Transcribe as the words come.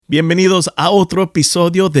Bienvenidos a otro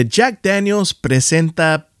episodio de Jack Daniels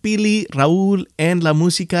presenta Pili, Raúl en la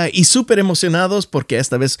música y súper emocionados porque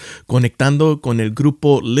esta vez conectando con el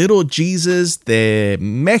grupo Little Jesus de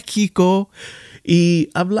México y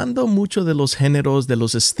hablando mucho de los géneros, de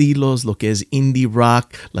los estilos, lo que es indie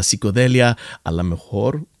rock, la psicodelia, a lo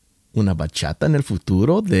mejor una bachata en el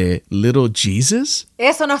futuro de Little Jesus.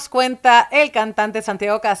 Eso nos cuenta el cantante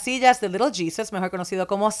Santiago Casillas de Little Jesus, mejor conocido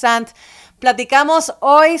como Sant. Platicamos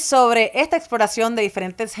hoy sobre esta exploración de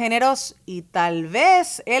diferentes géneros y tal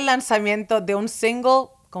vez el lanzamiento de un single,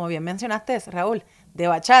 como bien mencionaste, Raúl, de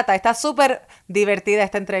bachata. Está súper divertida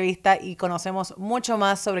esta entrevista y conocemos mucho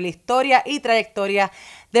más sobre la historia y trayectoria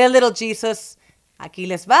de Little Jesus. Aquí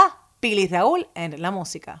les va Pili y Raúl en la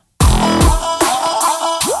música.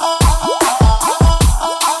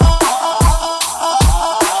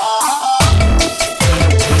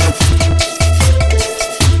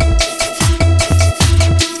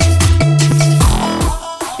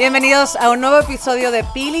 Bienvenidos a un nuevo episodio de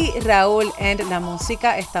Pili y Raúl en la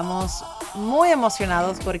música. Estamos muy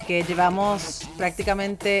emocionados porque llevamos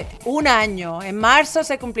prácticamente un año. En marzo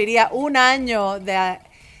se cumpliría un año de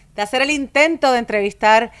hacer el intento de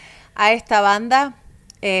entrevistar a esta banda.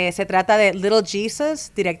 Se trata de Little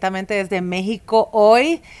Jesus, directamente desde México.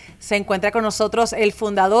 Hoy se encuentra con nosotros el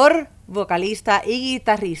fundador, vocalista y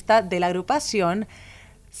guitarrista de la agrupación,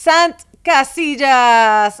 Sant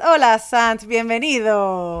Casillas. Hola, Sant,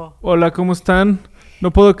 bienvenido. Hola, ¿cómo están?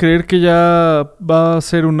 No puedo creer que ya va a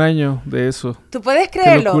ser un año de eso. ¿Tú puedes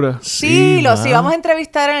creerlo? Qué locura. Sí, los íbamos a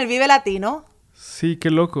entrevistar en el Vive Latino. Sí,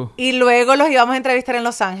 qué loco. Y luego los íbamos a entrevistar en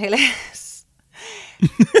Los Ángeles.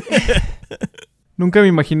 Nunca me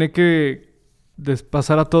imaginé que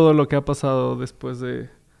pasara todo lo que ha pasado después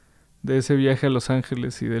de ese viaje a Los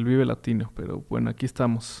Ángeles y del Vive Latino. Pero bueno, aquí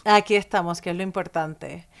estamos. Aquí estamos, que es lo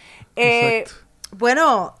importante. Exacto.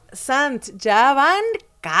 Bueno, Sant, ya van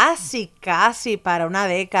casi para una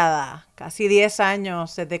década. Casi 10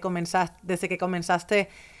 años desde que comenzaste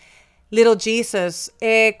Little Jesus.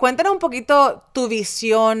 Cuéntanos un poquito tu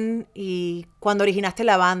visión y cuando originaste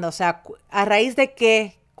la banda. O sea, ¿a raíz de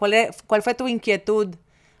qué? ¿Cuál fue tu inquietud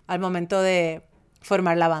al momento de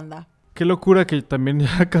formar la banda? Qué locura que también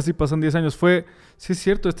ya casi pasan 10 años. Sí es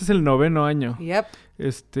cierto, este es el 9º año. Yep.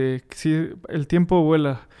 Sí, el tiempo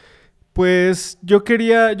vuela. Pues yo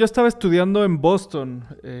estaba estudiando en Boston.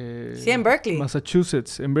 Sí, en Berkeley.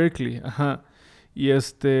 Massachusetts, en Berkeley, ajá. Y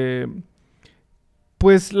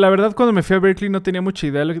pues la verdad cuando me fui a Berkeley no tenía mucha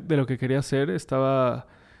idea de lo que quería hacer. Estaba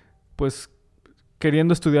pues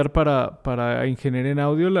queriendo estudiar para ingeniería en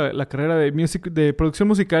audio, la carrera de producción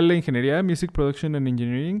musical de ingeniería, Music Production and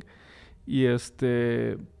Engineering. Y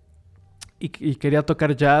quería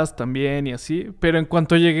tocar jazz también y así. Pero en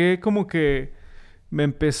cuanto llegué como que me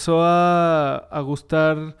empezó a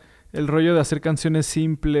gustar el rollo de hacer canciones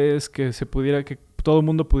simples, que todo el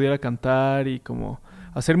mundo pudiera cantar y como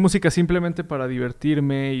hacer música simplemente para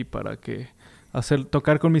divertirme y para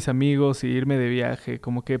tocar con mis amigos y irme de viaje.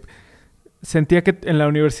 Como que sentía que en la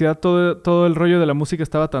universidad todo el rollo de la música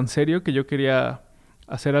estaba tan serio que yo quería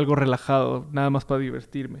hacer algo relajado, nada más para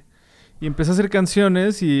divertirme. Y empecé a hacer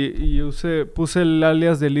canciones y puse el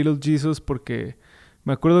alias de Little Jesus porque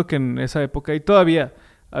me acuerdo que en esa época, y todavía,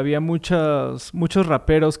 había muchos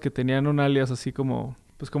raperos que tenían un alias así como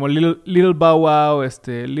Little Bow Wow,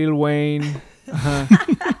 Lil Wayne. Ajá.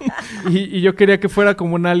 y yo quería que fuera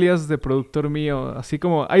como un alias de productor mío. Así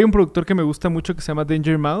como, hay un productor que me gusta mucho que se llama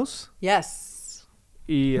Danger Mouse. Yes.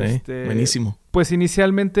 Y buenísimo. Pues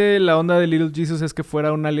inicialmente la onda de Little Jesus es que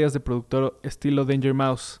fuera un alias de productor estilo Danger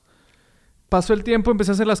Mouse. Pasó el tiempo,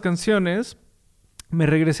 empecé a hacer las canciones, me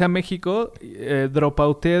regresé a México,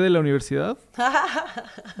 dropouté de la universidad.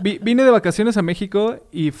 Vine de vacaciones a México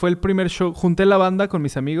y fue el primer show. Junté la banda con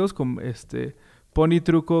mis amigos, con Pony,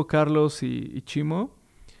 Truco, Carlos y Chimo.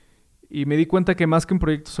 Y me di cuenta que más que un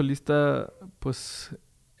proyecto solista, pues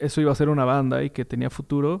eso iba a ser una banda y que tenía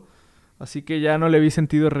futuro. Así que ya no le vi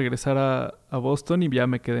sentido regresar a Boston y ya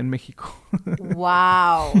me quedé en México.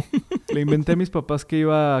 ¡Wow! Le inventé a mis papás que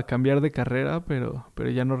iba a cambiar de carrera, pero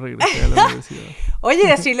ya no regresé a la universidad. Oye,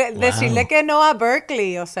 decirle que no a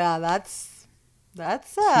Berkeley, o sea, that's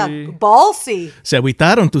Sí. ballsy. ¿Se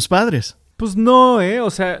agüitaron tus padres? Pues no, o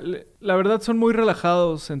sea, la verdad son muy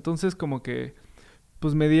relajados, entonces como que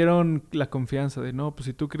pues me dieron la confianza de no, pues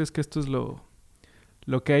si tú crees que esto es lo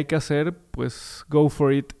que hay que hacer, pues go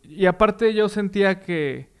for it. Y aparte yo sentía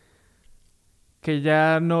que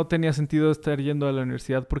ya no tenía sentido estar yendo a la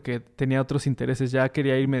universidad porque tenía otros intereses. Ya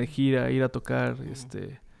quería irme de gira, ir a tocar.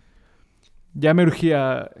 Ya me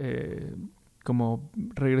urgía como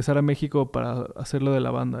regresar a México para hacer lo de la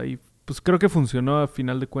banda. Y pues creo que funcionó a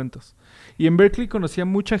final de cuentas. Y en Berklee conocí a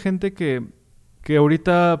mucha gente que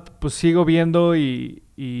ahorita pues sigo viendo y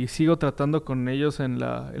sigo tratando con ellos en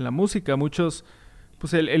la música. Muchos,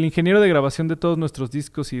 pues el ingeniero de grabación de todos nuestros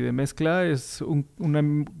discos y de mezcla es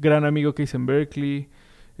un gran amigo que hice en Berklee.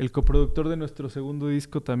 El coproductor de nuestro segundo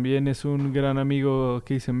disco también es un gran amigo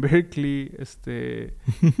que hice en Berklee.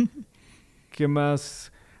 ¿Qué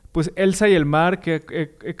más? Pues Elsa y el Mar,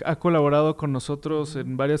 que ha colaborado con nosotros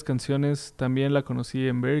en varias canciones, también la conocí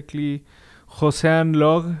en Berklee. Josean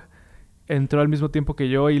Log entró al mismo tiempo que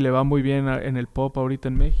yo y le va muy bien en el pop ahorita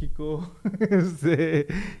en México.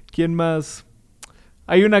 ¿Quién más?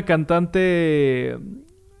 Hay una cantante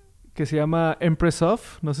que se llama Empress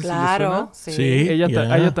of, no sé si le suena. Claro, sí.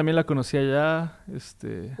 Ella también la conocí allá.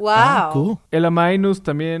 Wow. Cool. Ella Minus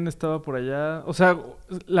también estaba por allá. O sea,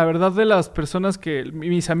 la verdad de las personas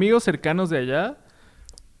mis amigos cercanos de allá,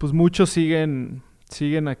 pues muchos siguen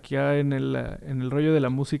aquí en el rollo de la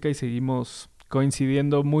música y seguimos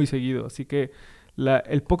coincidiendo muy seguido. Así que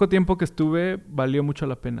el poco tiempo que estuve valió mucho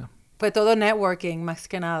la pena. Fue todo networking, más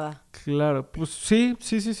que nada. Claro, pues sí.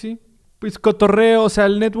 Pues cotorreo, o sea,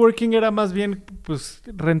 el networking era más bien, pues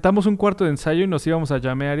rentamos un cuarto de ensayo y nos íbamos a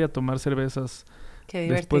llamear y a tomar cervezas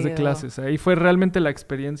después de clases. Ahí fue realmente la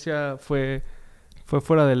experiencia, fue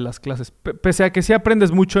fuera de las clases. Pese a que sí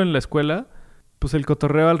aprendes mucho en la escuela, pues el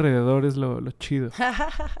cotorreo alrededor es lo chido.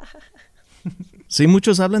 Sí,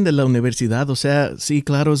 muchos hablan de la universidad, o sea, sí,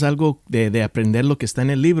 claro, es algo de aprender lo que está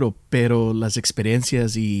en el libro, pero las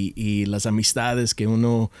experiencias y las amistades que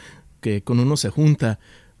con uno se junta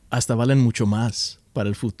hasta valen mucho más para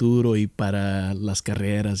el futuro y para las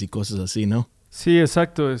carreras y cosas así, ¿no? Sí,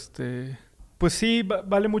 exacto. Pues sí,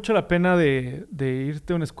 vale mucho la pena de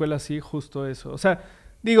irte a una escuela así, justo eso. O sea,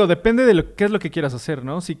 digo, depende de qué es lo que quieras hacer,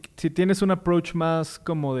 ¿no? Si tienes un approach más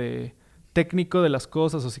como de técnico de las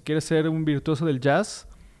cosas o si quieres ser un virtuoso del jazz,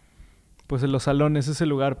 pues en los salones es el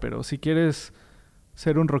lugar. Pero si quieres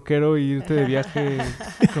ser un rockero y irte de viaje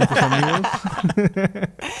con tus amigos...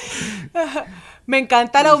 Me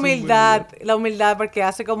encanta la humildad porque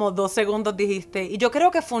hace como 2 segundos dijiste, y yo creo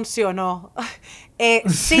que funcionó.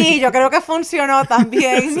 Sí, yo creo que funcionó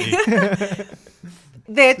también. Sí.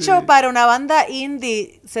 De hecho, para una banda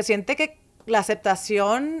indie, se siente que la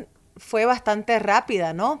aceptación fue bastante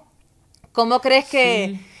rápida, ¿no? ¿Cómo crees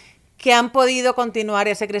que han podido continuar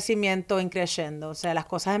ese crecimiento creciendo? O sea, las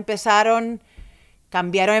cosas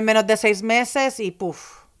cambiaron en menos de 6 meses y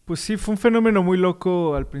 ¡puf! Pues sí, fue un fenómeno muy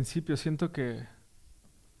loco al principio. Siento que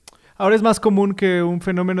ahora es más común que un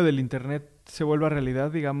fenómeno del internet se vuelva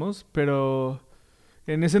realidad, digamos, pero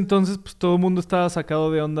en ese entonces pues todo el mundo estaba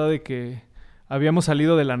sacado de onda de que habíamos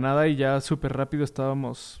salido de la nada y ya súper rápido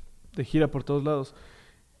estábamos de gira por todos lados.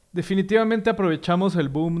 Definitivamente aprovechamos el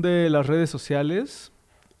boom de las redes sociales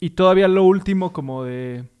y todavía lo último como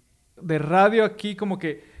de radio aquí, como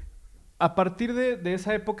que a partir de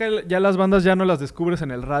esa época ya las bandas ya no las descubres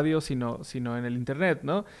en el radio, sino en el internet,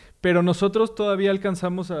 ¿no? Pero nosotros todavía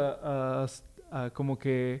alcanzamos a como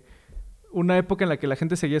que una época en la que la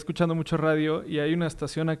gente seguía escuchando mucho radio y hay una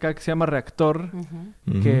estación acá que se llama Reactor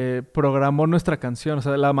que programó nuestra canción. O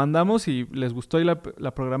sea, la mandamos y les gustó y la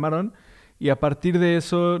programaron y a partir de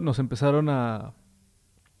eso nos empezaron a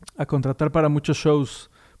contratar para muchos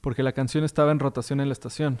shows. Porque la canción estaba en rotación en la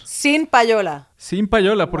estación. Sin payola. Sin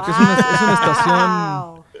payola, porque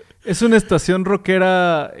 ¡Wow! es una estación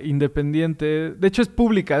rockera independiente. De hecho, es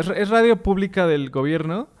pública. Es radio pública del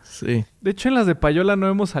gobierno. Sí. De hecho, en las de payola no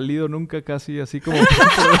hemos salido nunca casi, así como...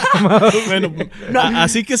 Bueno,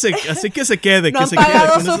 así que se quede. No que han se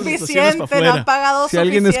pagado quede con suficiente, no han pagado si suficiente.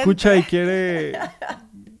 alguien escucha y quiere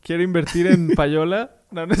invertir en payola...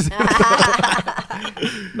 No es cierto.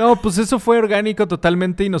 No, pues eso fue orgánico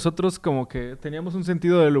totalmente y nosotros como que teníamos un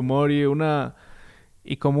sentido del humor y un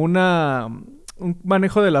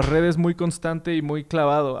manejo de las redes muy constante y muy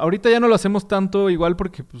clavado. Ahorita ya no lo hacemos tanto igual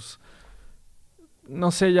porque pues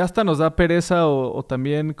no sé, ya hasta nos da pereza o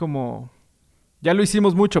también como ya lo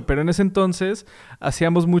hicimos mucho, pero en ese entonces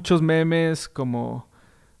hacíamos muchos memes como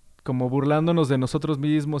burlándonos de nosotros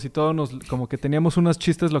mismos y todo, como que teníamos unos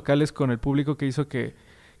chistes locales con el público que hizo que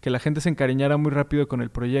la gente se encariñara muy rápido con el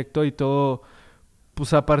proyecto y todo,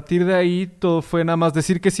 pues a partir de ahí todo fue nada más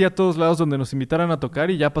decir que sí a todos lados donde nos invitaran a tocar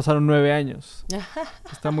y ya pasaron 9 años.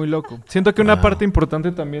 Está muy loco. Siento que una parte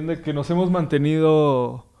importante también de que nos hemos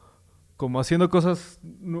mantenido como haciendo cosas,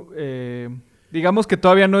 digamos que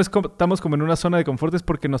todavía no estamos como en una zona de confort, es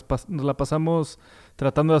porque nos la pasamos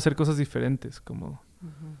tratando de hacer cosas diferentes, como...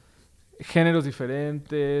 géneros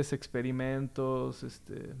diferentes, experimentos,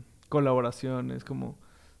 colaboraciones, como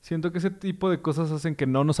Siento que ese tipo de cosas hacen que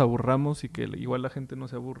no nos aburramos y que igual la gente no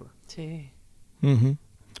se aburra. Sí. Ujú.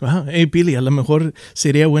 Hey, Pili, a lo mejor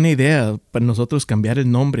sería buena idea para nosotros cambiar el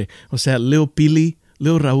nombre. O sea, Leo Pili,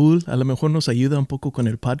 Leo Raúl, a lo mejor nos ayuda un poco con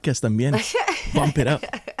el podcast también. Bump it up.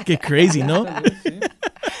 Qué crazy, ¿no? Tal vez, sí.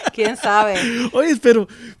 ¿Quién sabe? Oye,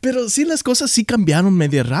 pero sí las cosas sí cambiaron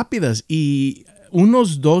medio rápidas y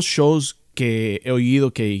unos 2 shows que he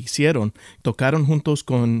oído que hicieron, tocaron juntos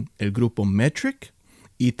con el grupo Metric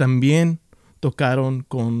y también tocaron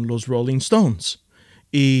con los Rolling Stones.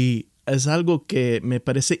 Y es algo que me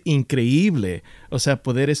parece increíble, o sea,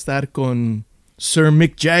 poder estar con Sir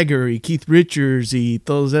Mick Jagger y Keith Richards y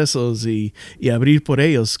todos esos y abrir por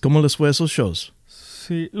ellos. ¿Cómo les fue a esos shows?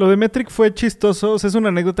 Sí, lo de Metric fue chistoso, o sea, es una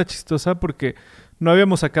anécdota chistosa porque no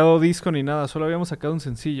habíamos sacado disco ni nada, solo habíamos sacado un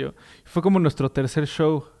sencillo. Fue como nuestro tercer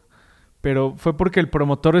show, pero fue porque el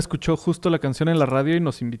promotor escuchó justo la canción en la radio y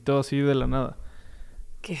nos invitó así de la nada.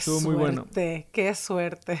 Qué Estuvo suerte, muy bueno. qué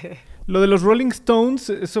suerte. Lo de los Rolling Stones,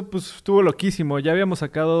 eso pues estuvo loquísimo. Ya habíamos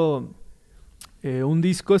sacado un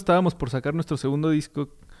disco, estábamos por sacar nuestro segundo disco,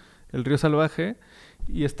 El Río Salvaje,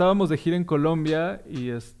 y estábamos de gira en Colombia y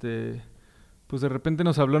pues de repente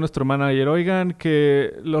nos habló nuestro manager, oigan,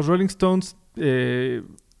 que los Rolling Stones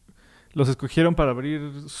los escogieron para abrir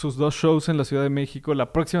sus 2 shows en la Ciudad de México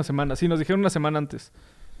la próxima semana. Sí, nos dijeron una semana antes.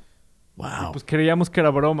 Wow. Y pues creíamos que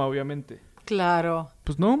era broma, obviamente. Claro.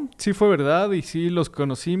 Pues no, sí fue verdad y sí los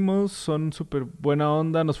conocimos, son súper buena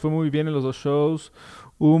onda, nos fue muy bien en los 2 shows,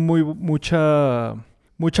 hubo mucha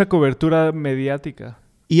cobertura mediática.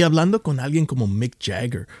 Y hablando con alguien como Mick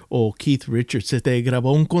Jagger o Keith Richards, ¿se te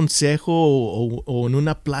grabó un consejo o en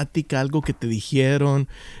una plática algo que te dijeron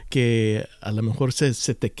que a lo mejor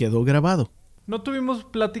se te quedó grabado? No tuvimos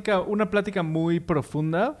una plática muy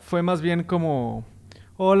profunda, fue más bien como,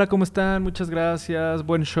 hola, ¿cómo están? Muchas gracias,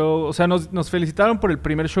 buen show. O sea, nos felicitaron por el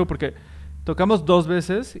primer show porque tocamos 2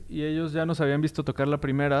 veces y ellos ya nos habían visto tocar la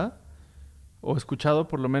primera, o escuchado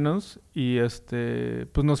por lo menos, y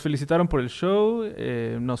pues nos felicitaron por el show,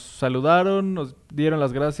 nos saludaron, nos dieron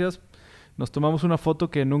las gracias, nos tomamos una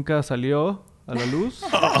foto que nunca salió a la luz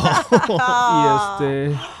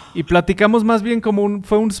y platicamos más bien como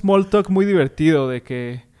fue un small talk muy divertido de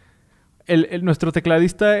que nuestro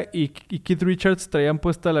tecladista y Keith Richards traían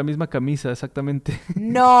puesta la misma camisa exactamente.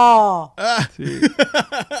 ¡No! Sí.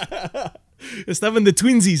 Estaban de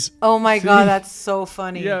twinsies. Oh my God, that's so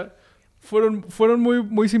funny. Yeah. Fueron muy,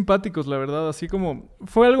 muy simpáticos, la verdad. Así como...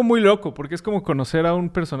 Fue algo muy loco, porque es como conocer a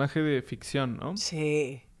un personaje de ficción, ¿no?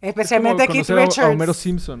 Sí. Es Especialmente como Keith conocer Richards. a Homero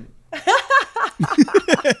Simpson.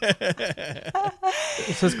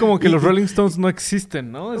 O sea, es como que los Rolling Stones no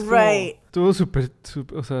existen, ¿no? Es como Right. todo súper,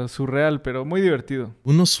 o sea, surreal, pero muy divertido.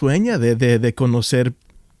 Uno sueña de conocer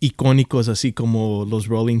icónicos así como los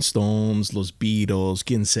Rolling Stones, los Beatles,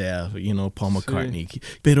 quien sea, Paul McCartney. Sí.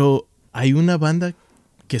 Pero hay una banda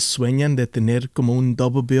que sueñan de tener como un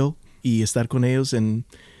double bill y estar con ellos en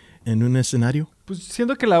un escenario. Pues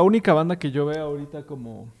siento que la única banda que yo veo ahorita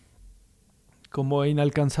como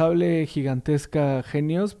inalcanzable, gigantesca,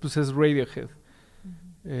 genios, pues es Radiohead.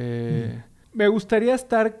 Me gustaría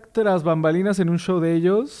estar tras bambalinas en un show de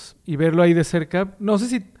ellos y verlo ahí de cerca. No sé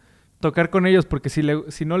si tocar con ellos, porque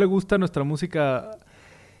si no le gusta nuestra música,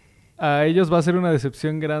 a ellos va a ser una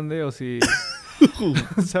decepción grande, o si...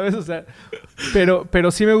 ¿Sabes? O sea, pero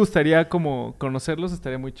sí me gustaría como conocerlos,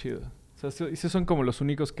 estaría muy chido. O sea, esos son como los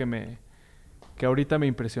únicos que ahorita me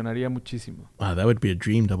impresionaría muchísimo. Wow, that would be a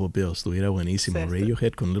dream double bill. Estuviera buenísimo. Sí,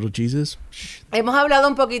 Radiohead con Little Jesus. Hemos hablado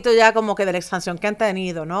un poquito ya como que de la expansión que han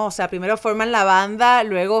tenido, ¿no? O sea, primero forman la banda,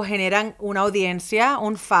 luego generan una audiencia,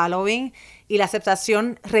 un following y la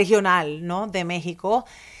aceptación regional, ¿no? De México.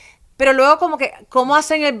 Pero luego como que, ¿cómo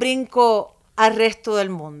hacen el brinco al resto del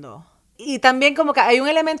mundo? Y también como que hay un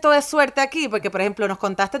elemento de suerte aquí, porque por ejemplo nos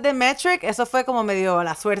contaste de Metric, eso fue como medio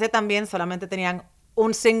la suerte también, solamente tenían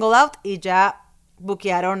un single out y ya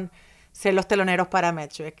buquearon ser los teloneros para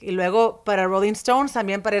Metric. Y luego para Rolling Stones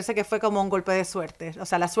también parece que fue como un golpe de suerte. O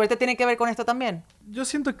sea, ¿la suerte tiene que ver con esto también? Yo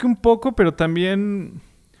siento que un poco, pero también...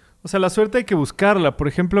 O sea, la suerte hay que buscarla. Por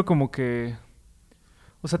ejemplo, como que...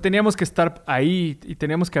 O sea, teníamos que estar ahí y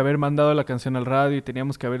teníamos que haber mandado la canción al radio y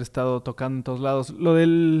teníamos que haber estado tocando en todos lados. Lo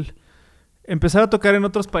del... Empezar a tocar en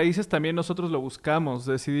otros países también nosotros lo buscamos,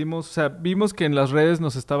 decidimos, o sea, vimos que en las redes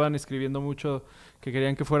nos estaban escribiendo mucho que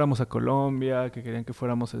querían que fuéramos a Colombia, que querían que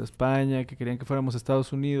fuéramos a España, que querían que fuéramos a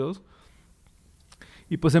Estados Unidos.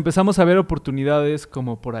 Y pues empezamos a ver oportunidades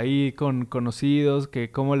como por ahí con conocidos, que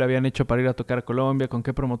cómo le habían hecho para ir a tocar a Colombia, con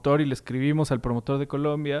qué promotor, y le escribimos al promotor de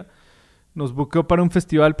Colombia. Nos buqueó para un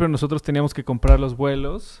festival, pero nosotros teníamos que comprar los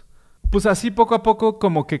vuelos. Pues así poco a poco,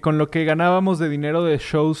 como que con lo que ganábamos de dinero de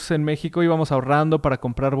shows en México íbamos ahorrando para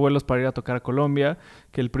comprar vuelos para ir a tocar a Colombia,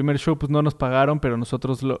 que el primer show pues no nos pagaron, pero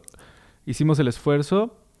nosotros hicimos el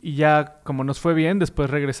esfuerzo y ya como nos fue bien, después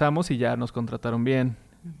regresamos y ya nos contrataron bien.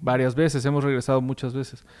 Varias veces, hemos regresado muchas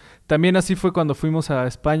veces. También así fue cuando fuimos a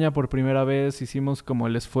España por primera vez, hicimos como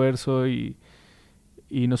el esfuerzo y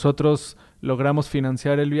nosotros logramos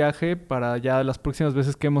financiar el viaje para ya las próximas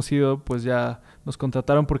veces que hemos ido, pues ya nos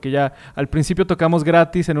contrataron porque ya al principio tocamos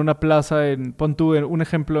gratis en una plaza, pon tú un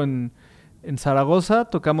ejemplo en Zaragoza,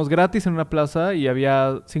 tocamos gratis en una plaza y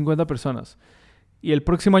había 50 personas. Y el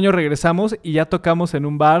próximo año regresamos y ya tocamos en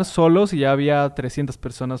un bar solos y ya había 300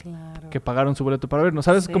 personas que pagaron su boleto para vernos.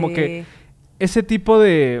 ¿Sabes? Sí. Como que ese tipo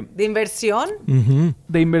de... ¿De inversión? Uh-huh.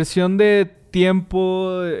 De inversión de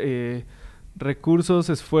tiempo,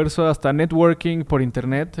 recursos, esfuerzo, hasta networking por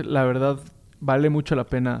internet, la verdad vale mucho la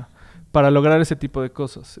pena para lograr ese tipo de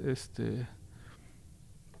cosas.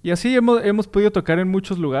 Y así hemos podido tocar en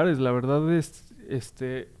muchos lugares, la verdad es...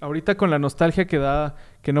 ahorita con la nostalgia que da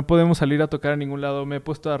que no podemos salir a tocar a ningún lado, me he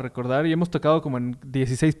puesto a recordar y hemos tocado como en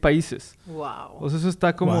 16 países. Wow. O sea, eso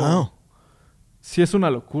está como... Wow. Sí es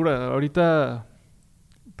una locura. Ahorita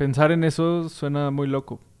pensar en eso suena muy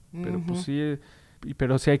loco. Pero Uh-huh. pues sí,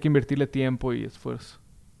 pero sí hay que invertirle tiempo y esfuerzo.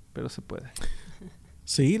 Pero se puede.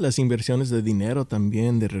 Sí, las inversiones de dinero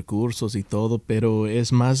también, de recursos y todo, pero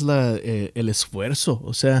es más el esfuerzo.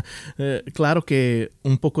 O sea, claro que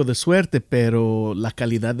un poco de suerte, pero la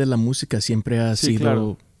calidad de la música siempre ha sido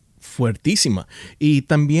claro. fuertísima. Y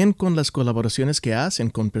también con las colaboraciones que hacen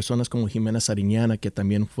con personas como Jimena Sariñana, que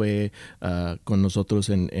también fue con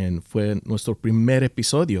nosotros fue nuestro primer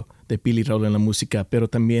episodio de Pili Raúl en la música, pero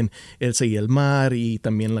también Elsa y el Mar y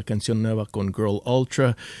también la canción nueva con Girl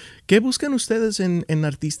Ultra. ¿Qué buscan ustedes en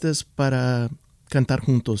artistas para cantar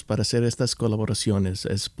juntos, para hacer estas colaboraciones?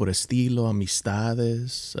 ¿Es por estilo,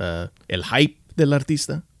 amistades, el hype del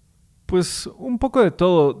artista? Pues un poco de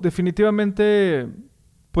todo. Definitivamente,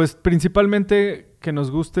 pues principalmente que nos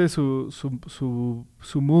guste su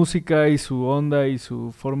música y su onda y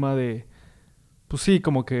su forma de... Pues sí,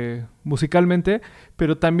 como que musicalmente,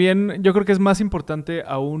 pero también yo creo que es más importante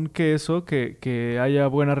aún que eso, que haya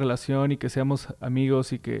buena relación y que seamos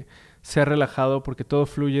amigos y que sea relajado, porque todo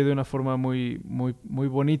fluye de una forma muy, muy, muy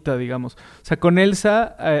bonita, digamos. O sea, con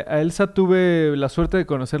Elsa, a Elsa tuve la suerte de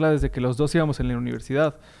conocerla desde que los dos íbamos en la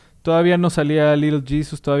universidad. Todavía no salía Little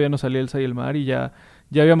Jesus, todavía no salía Elsa y el Mar y ya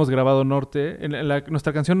habíamos grabado Norte.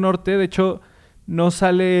 Nuestra canción Norte, de hecho... No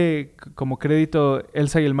sale como crédito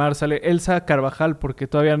Elsa y el Mar, sale Elsa Carvajal porque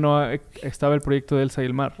todavía no estaba el proyecto de Elsa y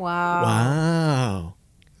el Mar. ¡Wow!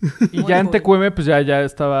 Y ya en TQM pues ya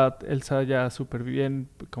estaba Elsa ya súper bien,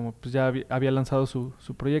 como pues ya había lanzado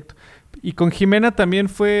su proyecto. Y con Jimena también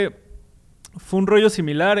fue un rollo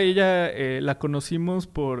similar. Ella la conocimos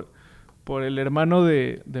por el hermano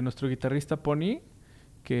de nuestro guitarrista Pony,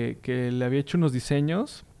 que le había hecho unos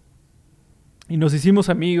diseños. Y nos hicimos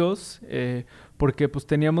amigos porque pues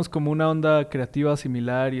teníamos como una onda creativa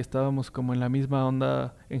similar y estábamos como en la misma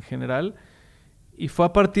onda en general. Y fue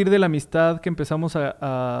a partir de la amistad que empezamos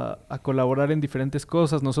a colaborar en diferentes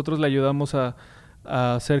cosas. Nosotros le ayudamos a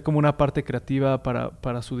hacer como una parte creativa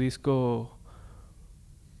para su disco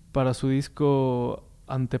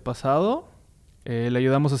antepasado. Le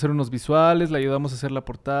ayudamos a hacer unos visuales, le ayudamos a hacer la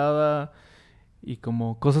portada y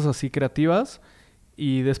como cosas así creativas.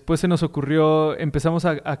 Y después se nos ocurrió, empezamos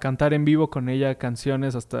a cantar en vivo con ella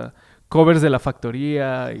canciones, hasta covers de La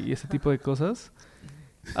Factoría y ese tipo de cosas.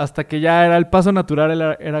 Hasta que ya el paso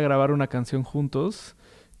natural era grabar una canción juntos,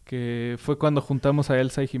 que fue cuando juntamos a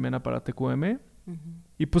Elsa y Jimena para TQM. Uh-huh.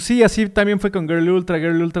 Y pues sí, así también fue con Girl Ultra.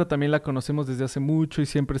 Girl Ultra también la conocemos desde hace mucho y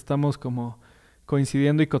siempre estamos como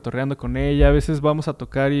coincidiendo y cotorreando con ella. A veces vamos a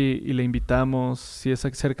tocar y le invitamos, si es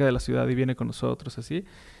cerca de la ciudad y viene con nosotros, así.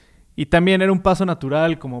 Y también era un paso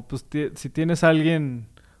natural, como pues si tienes a alguien,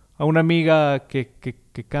 a una amiga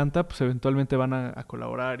que canta, pues eventualmente van a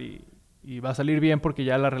colaborar y va a salir bien porque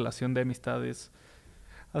ya la relación de amistades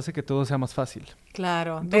hace que todo sea más fácil.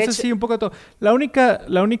 Claro. Entonces sí, un poco de todo. La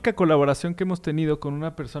única colaboración que hemos tenido con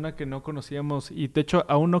una persona que no conocíamos y de hecho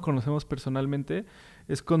aún no conocemos personalmente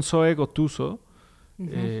es con Zoe Gotuso,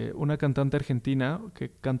 uh-huh. Una cantante argentina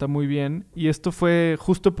que canta muy bien. Y esto fue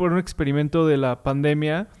justo por un experimento de la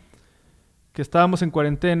pandemia, que estábamos en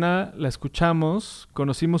cuarentena, la escuchamos,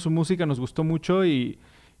 conocimos su música, nos gustó mucho y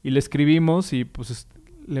le escribimos y pues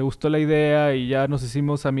le gustó la idea y ya nos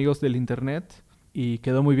hicimos amigos del internet y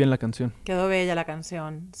quedó muy bien la canción. Quedó bella la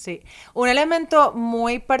canción, sí. Un elemento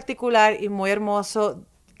muy particular y muy hermoso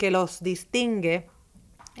que los distingue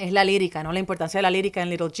es la lírica, ¿no? La importancia de la lírica en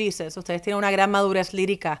Little Jesus. Ustedes tienen una gran madurez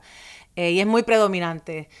lírica y es muy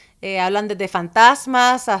predominante. Hablan desde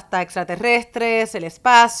fantasmas hasta extraterrestres, el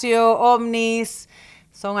espacio, ovnis.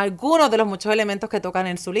 Son algunos de los muchos elementos que tocan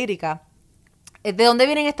en su lírica. ¿De dónde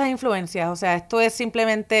vienen estas influencias? O sea, ¿esto es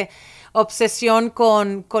simplemente obsesión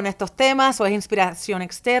con estos temas o es inspiración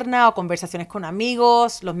externa o conversaciones con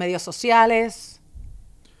amigos, los medios sociales?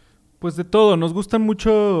 Pues de todo, nos gustan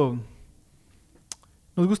mucho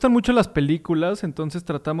las películas, entonces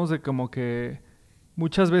tratamos de como que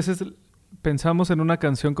muchas veces pensamos en una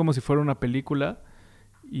canción como si fuera una película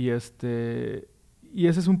y ese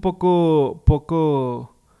es un poco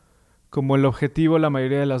como el objetivo la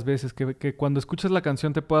mayoría de las veces, que cuando escuchas la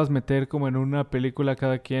canción te puedas meter como en una película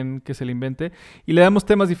cada quien que se le invente y le damos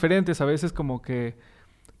temas diferentes, a veces como que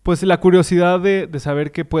pues la curiosidad de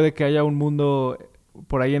saber que puede que haya un mundo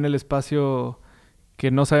por ahí en el espacio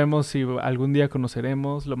que no sabemos si algún día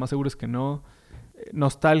conoceremos, lo más seguro es que no.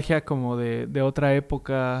 Nostalgia como de otra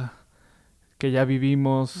época que ya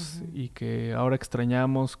vivimos y que ahora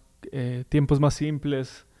extrañamos, tiempos más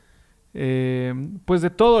simples. Pues de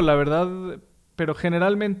todo, la verdad, pero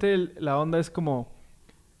generalmente la onda es como,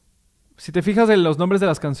 si te fijas en los nombres de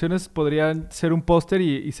las canciones, podrían ser un póster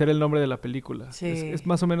y ser el nombre de la película. Sí. Es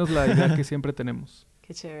más o menos la idea que siempre tenemos.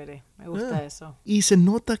 Qué chévere, me gusta eso. Y se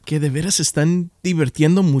nota que de veras se están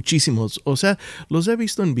divirtiendo muchísimos. O sea, los he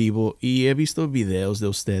visto en vivo y he visto videos de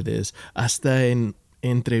ustedes, hasta en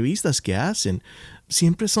entrevistas que hacen.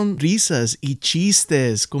 Siempre son risas y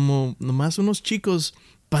chistes, como nomás unos chicos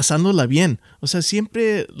pasándola bien. O sea,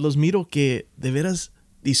 siempre los miro que de veras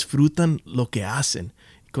disfrutan lo que hacen,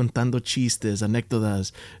 contando chistes,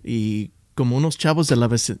 anécdotas y como unos chavos de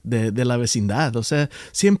la vecindad. O sea,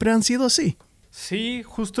 siempre han sido así. Sí,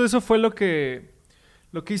 justo eso fue lo que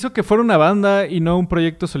hizo que fuera una banda y no un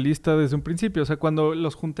proyecto solista desde un principio. O sea, cuando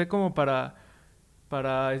los junté como para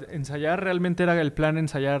ensayar, realmente era el plan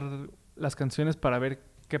ensayar las canciones para ver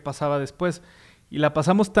qué pasaba después. Y la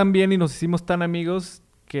pasamos tan bien y nos hicimos tan amigos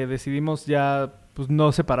que decidimos ya pues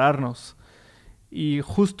no separarnos. Y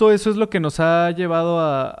justo eso es lo que nos ha llevado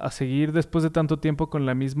a seguir después de tanto tiempo con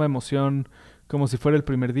la misma emoción, como si fuera el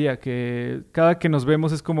primer día, que cada que nos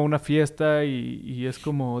vemos es como una fiesta y es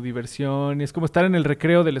como diversión, y es como estar en el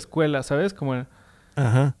recreo de la escuela, ¿sabes? Como...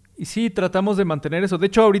 Ajá. Y sí, tratamos de mantener eso. De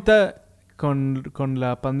hecho, ahorita con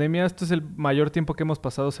la pandemia, esto es el mayor tiempo que hemos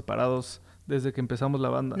pasado separados desde que empezamos la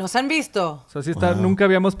banda. ¿Nos han visto? O sea, sí está, nunca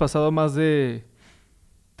habíamos pasado más de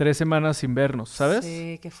 3 semanas sin vernos, ¿sabes?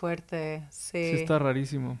 Sí, qué fuerte. Sí. Sí está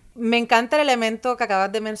rarísimo. Me encanta el elemento que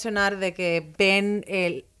acabas de mencionar de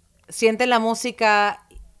que sienten la música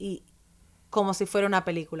y como si fuera una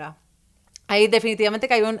película. Ahí definitivamente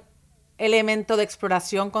que hay un elemento de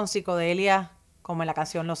exploración con psicodelia, como en la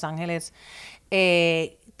canción Los Ángeles.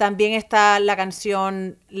 También está la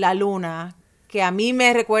canción La Luna, que a mí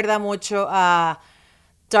me recuerda mucho a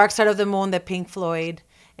Dark Side of the Moon de Pink Floyd.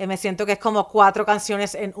 Me siento que es como 4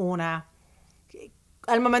 canciones en una.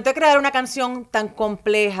 Al momento de crear una canción tan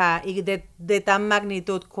compleja y de tan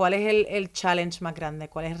magnitud, ¿cuál es el challenge más grande?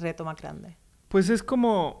 ¿Cuál es el reto más grande? Pues es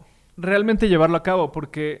como realmente llevarlo a cabo,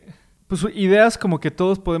 porque pues ideas como que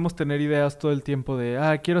todos podemos tener ideas todo el tiempo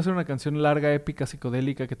de, quiero hacer una canción larga, épica,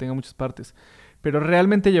 psicodélica, que tenga muchas partes. Pero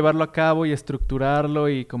realmente llevarlo a cabo y estructurarlo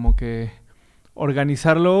y como que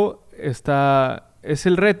organizarlo es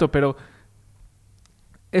el reto, pero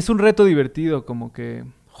es un reto divertido, como que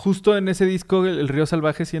justo en ese disco, El Río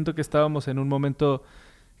Salvaje, siento que estábamos en un momento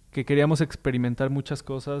que queríamos experimentar muchas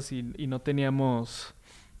cosas y no teníamos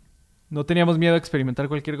miedo a experimentar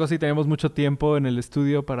cualquier cosa y teníamos mucho tiempo en el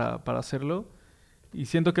estudio para hacerlo. Y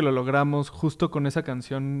siento que lo logramos justo con esa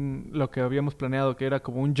canción, lo que habíamos planeado, que era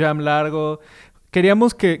como un jam largo.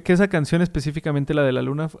 Queríamos que esa canción, específicamente la de La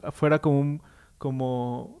Luna, fuera como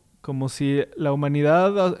si la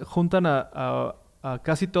humanidad juntan a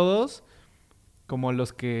casi todos, como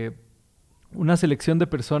los que una selección de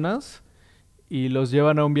personas y los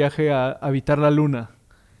llevan a un viaje a habitar la luna.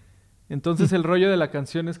 Entonces el rollo de la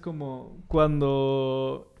canción es como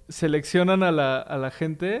cuando seleccionan a la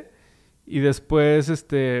gente y después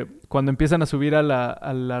cuando empiezan a subir a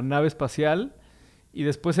la nave espacial y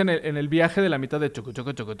después en el viaje de la mitad de choco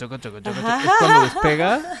choco choco choco choco choco es cuando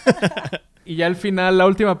despega. Y ya al final, la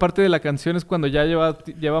última parte de la canción es cuando ya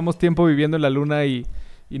llevamos tiempo viviendo en la luna y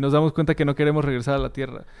nos damos cuenta que no queremos regresar a la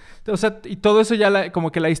Tierra. O sea, y todo eso ya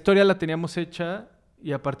como que la historia la teníamos hecha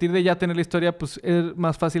y a partir de ya tener la historia, pues es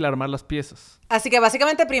más fácil armar las piezas. Así que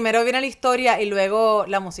básicamente primero viene la historia y luego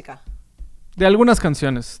la música. De algunas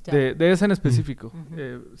canciones, de esa en específico.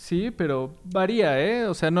 Sí, pero varía, ¿eh?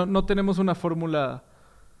 O sea, no tenemos una fórmula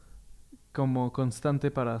como constante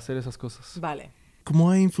para hacer esas cosas. Vale.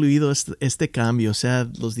 cómo ha influido este cambio, o sea,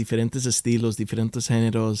 los diferentes estilos, diferentes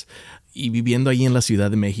géneros, y viviendo ahí en la Ciudad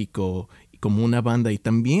de México como una banda, y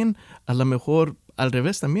también a lo mejor al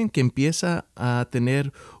revés también, que empieza a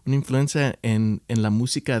tener una influencia en la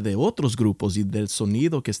música de otros grupos y del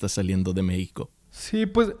sonido que está saliendo de México? Sí,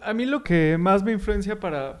 pues a mí lo que más me influencia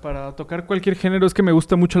para tocar cualquier género es que me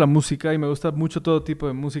gusta mucho la música y me gusta mucho todo tipo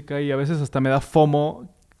de música y a veces hasta me da FOMO,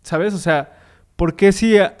 ¿sabes? O sea, ¿por qué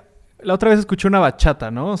si la otra vez escuché una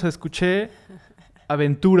bachata, ¿no? O sea, escuché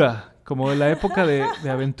Aventura, como de la época de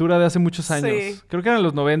Aventura de hace muchos años. Sí. Creo que eran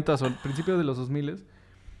los 90s o principios de los 2000s.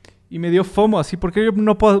 Y me dio FOMO así, ¿por qué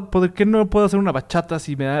por qué no puedo hacer una bachata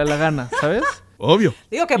si me da la gana, ¿sabes? Obvio.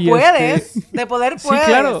 Digo que Y puedes, de poder Sí, puedes.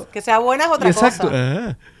 claro. Que sea buena es otra Exacto.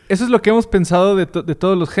 cosa. Eso es lo que hemos pensado de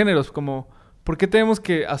todos los géneros, como, ¿por qué tenemos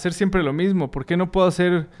que hacer siempre lo mismo? ¿Por qué no puedo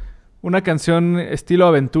hacer una canción estilo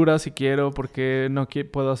Aventura si quiero? ¿Por qué no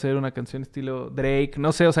puedo hacer una canción estilo Drake?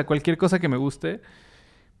 No sé, o sea, cualquier cosa que me guste.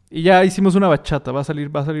 Y ya hicimos una bachata, va a salir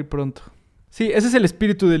pronto. Sí, ese es el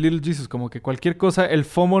espíritu de Little Jesus, como que cualquier cosa, el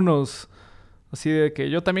FOMO nos... Así de que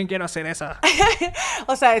yo también quiero hacer esa.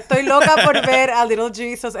 O sea, estoy loca por ver a Little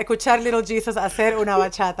Jesus, escuchar Little Jesus hacer una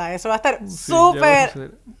bachata. Eso va a estar Sí, ya vamos a súper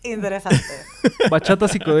hacer interesante. bachata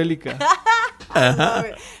psicodélica.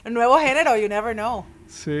 Un nuevo género, you never know.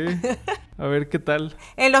 Sí. A ver qué tal.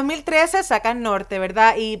 En 2013 sacan Norte,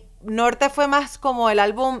 ¿verdad? Y Norte fue más como el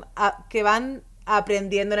álbum que van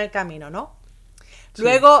aprendiendo en el camino, ¿no? Sí.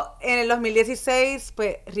 Luego, en el 2016,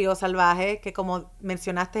 pues Río Salvaje, que como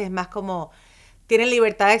mencionaste es más como... Tienen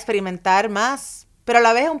libertad de experimentar más, pero a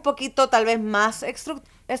la vez un poquito tal vez más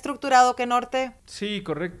estructurado que Norte. Sí,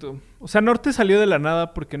 correcto. O sea, Norte salió de la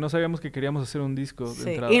nada porque no sabíamos que queríamos hacer un disco de Sí.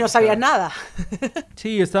 entrada. Y no O sea, sabías nada.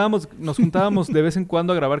 Sí, nos juntábamos de vez en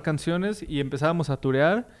cuando a grabar canciones y empezábamos a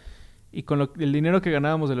turear y con el dinero que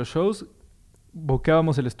ganábamos de los shows,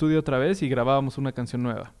 boqueábamos el estudio otra vez y grabábamos una canción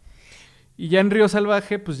nueva. Y ya en Río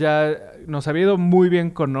Salvaje, pues ya nos había ido muy bien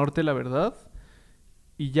con Norte, la verdad.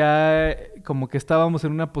 Y ya como que estábamos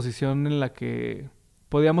en una posición en la que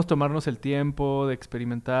podíamos tomarnos el tiempo de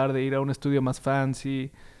experimentar, de ir a un estudio más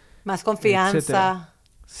fancy. Más confianza. Etcétera.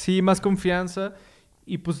 Sí, más confianza.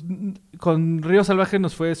 Y pues con Río Salvaje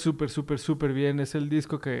nos fue súper bien. Es el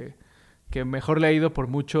disco que mejor le ha ido por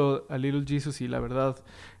mucho a Little Jesus y la verdad...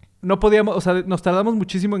 No podíamos, o sea, nos tardamos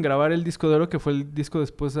muchísimo en grabar el disco de oro, que fue el disco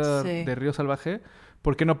después de Río Salvaje,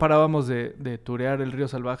 porque no parábamos de turear el Río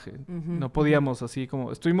Salvaje. Uh-huh, No podíamos, así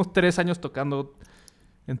como... Estuvimos 3 años tocando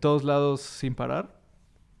en todos lados sin parar.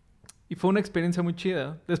 Y fue una experiencia muy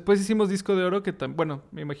chida. Después hicimos disco de oro, que bueno,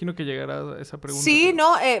 me imagino que llegará a esa pregunta. Sí, pero...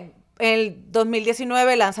 no, en el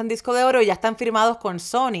 2019 lanzan disco de oro y ya están firmados con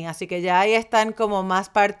Sony, así que ya ahí están como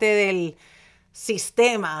más parte del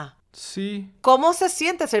sistema. Sí. ¿Cómo se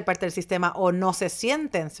siente ser parte del sistema o no se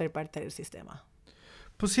sienten ser parte del sistema?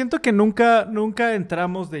 Pues siento que nunca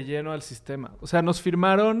entramos de lleno al sistema. O sea, nos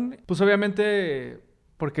firmaron, pues obviamente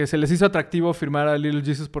porque se les hizo atractivo firmar a Little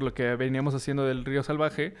Jesus por lo que veníamos haciendo del Río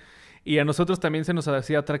Salvaje. Y a nosotros también se nos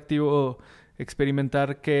hacía atractivo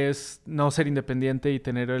experimentar qué es no ser independiente y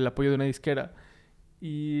tener el apoyo de una disquera.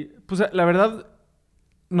 Y pues la verdad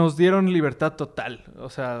nos dieron libertad total. O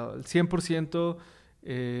sea, el 100%...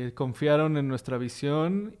 confiaron en nuestra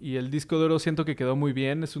visión y el disco de oro siento que quedó muy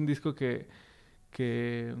bien. Es un disco que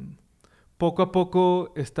poco a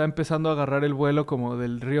poco está empezando a agarrar el vuelo como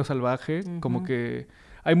del Río Salvaje. Uh-huh. Como que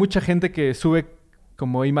hay mucha gente que sube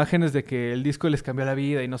como imágenes de que el disco les cambió la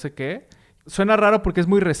vida y no sé qué. Suena raro porque es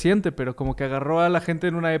muy reciente, pero como que agarró a la gente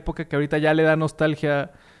en una época que ahorita ya le da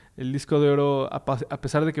nostalgia el disco de oro a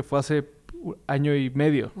pesar de que fue hace 1 año y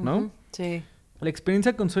medio, ¿no? Uh-huh. Sí. La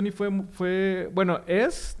experiencia con Sony fue bueno,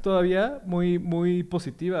 es todavía muy, muy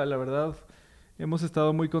positiva, la verdad. Hemos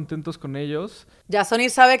estado muy contentos con ellos. Ya Sony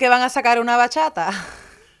sabe que van a sacar una bachata.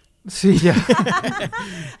 Sí, ya.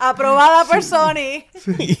 Aprobada por Sony.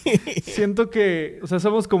 Sí. Siento que, o sea,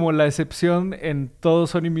 somos como la excepción en todo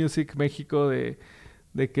Sony Music México de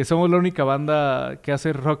que somos la única banda que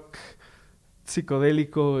hace rock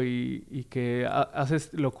psicodélico y que hace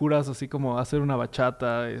locuras así como hacer una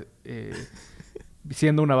bachata,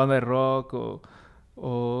 siendo una banda de rock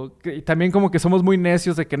y también como que somos muy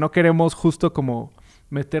necios de que no queremos justo como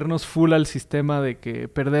meternos full al sistema de que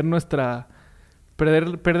perder nuestra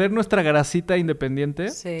grasita independiente.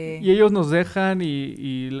 Sí. Y ellos nos dejan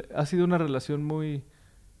y ha sido una relación muy,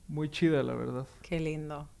 muy chida, la verdad. Qué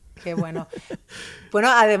lindo. Qué bueno. Bueno,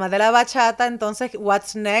 además de la bachata, entonces,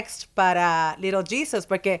 what's next para Little Jesus?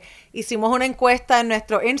 Porque hicimos una encuesta en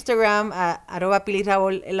nuestro Instagram,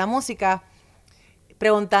 @PiliRaúl en la música,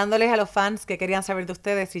 preguntándoles a los fans qué querían saber de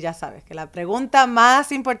ustedes, y ya sabes que la pregunta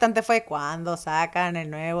más importante fue ¿cuándo sacan el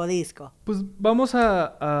nuevo disco? Pues vamos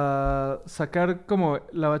a sacar como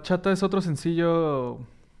La Bachata es otro sencillo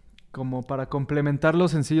como para complementar los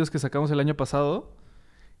sencillos que sacamos el año pasado.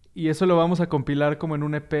 Y eso lo vamos a compilar como en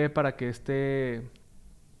un EP para que esté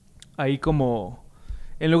ahí como...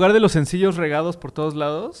 En lugar de los sencillos regados por todos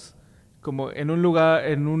lados, como en un lugar,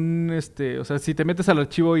 o sea, si te metes al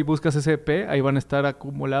archivo y buscas ese EP, ahí van a estar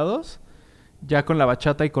acumulados, ya con la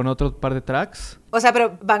bachata y con otro par de tracks. O sea,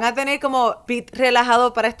 pero van a tener como beat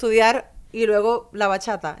relajado para estudiar y luego la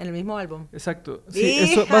bachata en el mismo álbum. Exacto. Sí,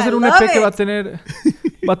 eso va a ser un EP que va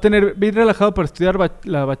a tener beat relajado para estudiar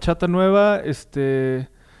la bachata nueva,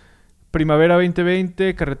 Primavera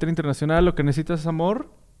 2020, Carretera Internacional, Lo que necesitas es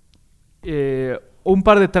amor. Un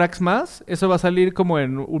par de tracks más. Eso va a salir como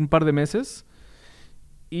en un par de meses.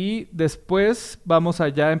 Y después vamos a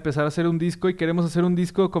ya empezar a hacer un disco. Y queremos hacer un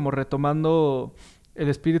disco como retomando el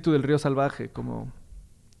espíritu del Río Salvaje. Como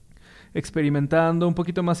experimentando, un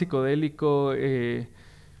poquito más psicodélico.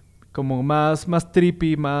 Como más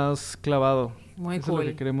trippy, más clavado. Muy Eso cool. es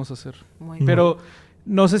lo que queremos hacer. Muy Pero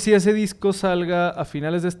no sé si ese disco salga a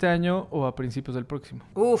finales de este año o a principios del próximo.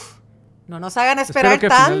 Uf, no nos hagan esperar Espero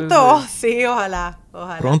que a finales tanto. de- Sí, ojalá.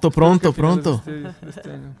 Pronto, Espero que a pronto. finales de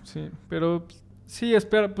este año, sí. Pero sí,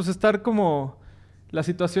 espera, pues estar como... La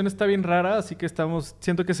situación está bien rara, así que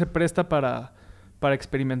siento que se presta para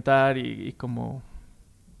experimentar y como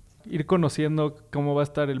ir conociendo cómo va a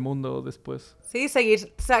estar el mundo después. Sí,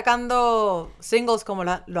 seguir sacando singles como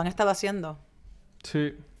lo han estado haciendo.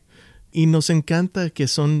 Sí. Y nos encanta que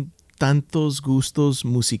son tantos gustos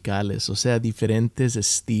musicales, o sea, diferentes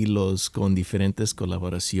estilos con diferentes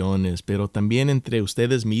colaboraciones, pero también entre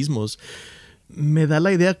ustedes mismos. Me da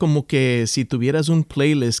la idea como que si tuvieras un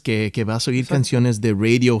playlist que vas a oír canciones de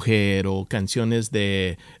Radiohead o canciones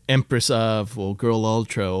de Empress of o Girl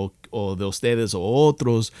Ultra o de ustedes o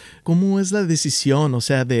otros, ¿cómo es la decisión? O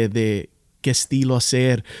sea, de qué estilo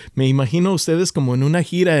hacer. Me imagino ustedes como en una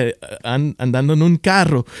gira andando en un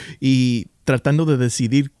carro y tratando de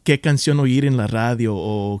decidir qué canción oír en la radio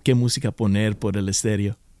o qué música poner por el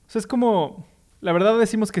estéreo. O sea, es como... La verdad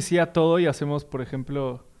decimos que sí a todo y hacemos, por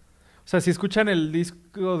ejemplo... O sea, si escuchan el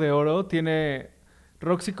disco de oro, tiene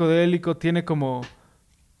rock psicodélico, tiene como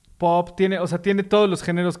pop, tiene todos los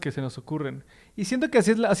géneros que se nos ocurren. Y siento que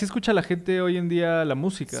así escucha la gente hoy en día la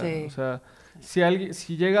música. Sí. O sea,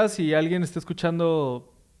 si llegas y alguien está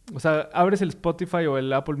escuchando... O sea, abres el Spotify o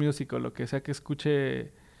el Apple Music o lo que sea que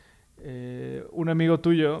escuche un amigo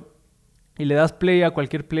tuyo y le das play a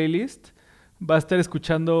cualquier playlist, va a estar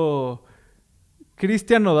escuchando...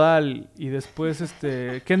 Christian Nodal y después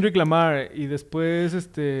Kendrick Lamar y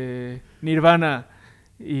después Nirvana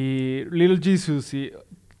y Little Jesus y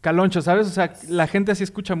Caloncho, ¿sabes? O sea, la gente así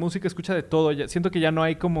escucha música, escucha de todo. Siento que ya no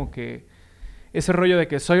hay como que ese rollo de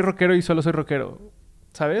que soy rockero y solo soy rockero,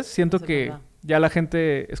 ¿sabes? Siento Eso es que verdad. ya la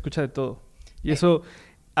gente escucha de todo. Y eso,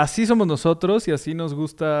 así somos nosotros y así nos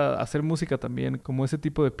gusta hacer música también, como ese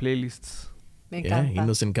tipo de playlists. Me Yeah, encanta. y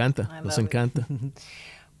nos encanta, I nos love it. encanta.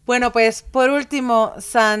 Bueno, pues por último,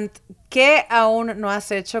 Sant, ¿qué aún no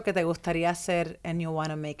has hecho que te gustaría hacer and you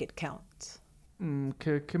wanna make it count?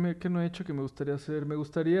 ¿Qué no he hecho que me gustaría hacer? Me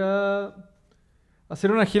gustaría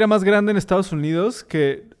hacer una gira más grande en Estados Unidos,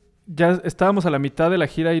 que ya estábamos a la mitad de la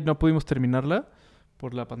gira y no pudimos terminarla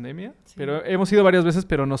por la pandemia. Sí. Pero hemos ido varias veces,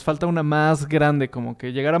 pero nos falta una más grande, como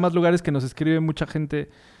que llegar a más lugares que nos escribe mucha gente,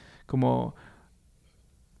 como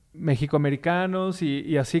mexicoamericanos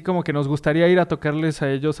y así como que nos gustaría ir a tocarles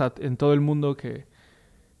a ellos en todo el mundo, que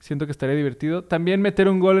siento que estaría divertido. También meter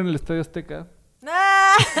un gol en el Estadio Azteca.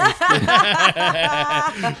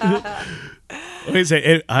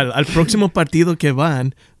 Oye, al próximo partido que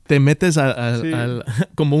van, te metes Sí.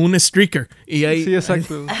 como un streaker y ahí... Sí,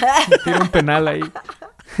 exacto. Tiene un penal ahí.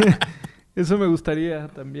 Eso me gustaría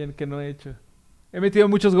también, que no he hecho. He metido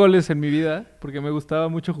muchos goles en mi vida porque me gustaba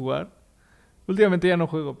mucho jugar. Últimamente ya no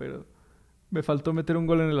juego, pero me faltó meter un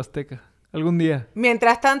gol en el Azteca. Algún día.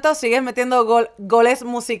 Mientras tanto, sigues metiendo goles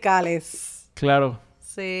musicales. Claro.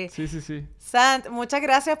 Sí. Sí. Sant, muchas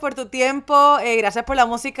gracias por tu tiempo, gracias por la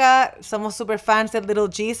música, somos super fans de Little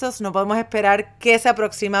Jesus, no podemos esperar qué se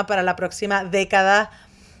aproxima para la próxima década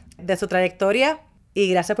de su trayectoria, y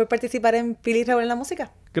gracias por participar en Pili y Raúl en la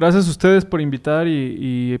música. Gracias a ustedes por invitar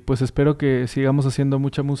y pues espero que sigamos haciendo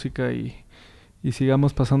mucha música y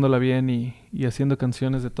sigamos pasándola bien y haciendo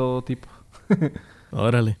canciones de todo tipo.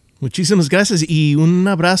 Órale. Muchísimas gracias y un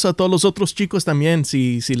abrazo a todos los otros chicos también,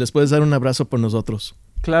 si les puedes dar un abrazo por nosotros.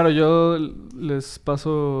 Claro, yo les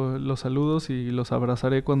paso los saludos y los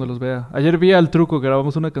abrazaré cuando los vea. Ayer vi al Truco,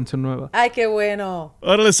 grabamos una canción nueva. ¡Ay, qué bueno!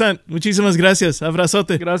 Órale, Sant, muchísimas gracias.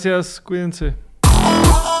 Abrazote. Gracias, cuídense.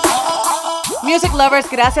 Music Lovers,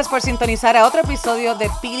 gracias por sintonizar a otro episodio de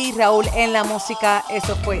Pili Raúl en la música.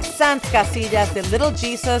 Eso fue Sant Casillas de Little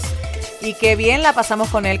Jesus. Y qué bien la pasamos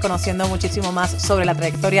con él, conociendo muchísimo más sobre la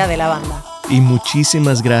trayectoria de la banda. Y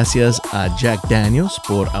muchísimas gracias a Jack Daniels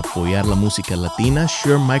por apoyar la música latina,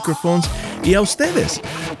 Shure Microphones, y a ustedes.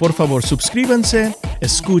 Por favor, suscríbanse,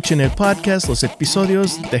 escuchen el podcast, los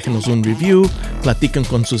episodios, déjenos un review, platiquen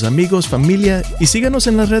con sus amigos, familia y síganos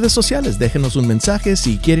en las redes sociales. Déjenos un mensaje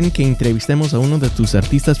si quieren que entrevistemos a uno de tus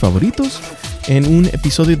artistas favoritos en un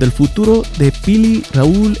episodio del futuro de Pili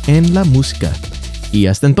Raúl en la música. Y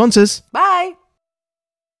hasta entonces. Bye.